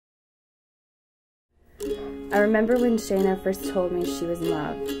I remember when Shanna first told me she was in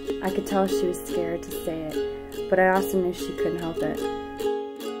love. I could tell she was scared to say it, but I also knew she couldn't help it.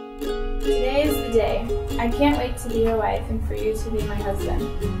 Today is the day. I can't wait to be your wife and for you to be my husband.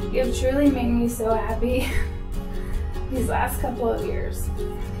 You have truly made me so happy these last couple of years.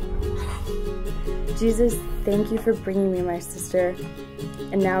 Jesus, thank you for bringing me my sister,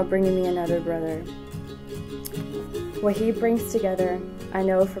 and now bringing me another brother. What he brings together, I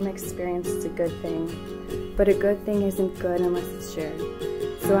know from experience is a good thing, but a good thing isn't good unless it's shared.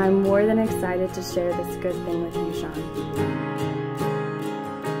 So I'm more than excited to share this good thing with you, Sean.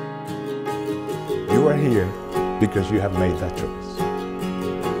 You are here because you have made that choice.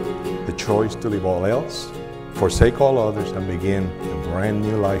 The choice to leave all else, forsake all others, and begin a brand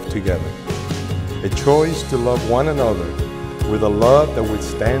new life together. A choice to love one another with a love that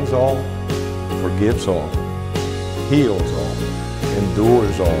withstands all, forgives all, heals all,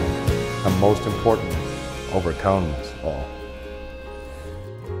 endures all, and most importantly, overcomes all.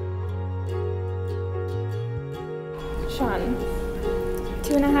 Sean,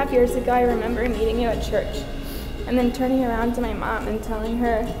 2.5 years ago I remember meeting you at church and then turning around to my mom and telling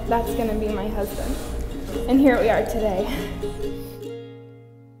her that's going to be my husband. And here we are today.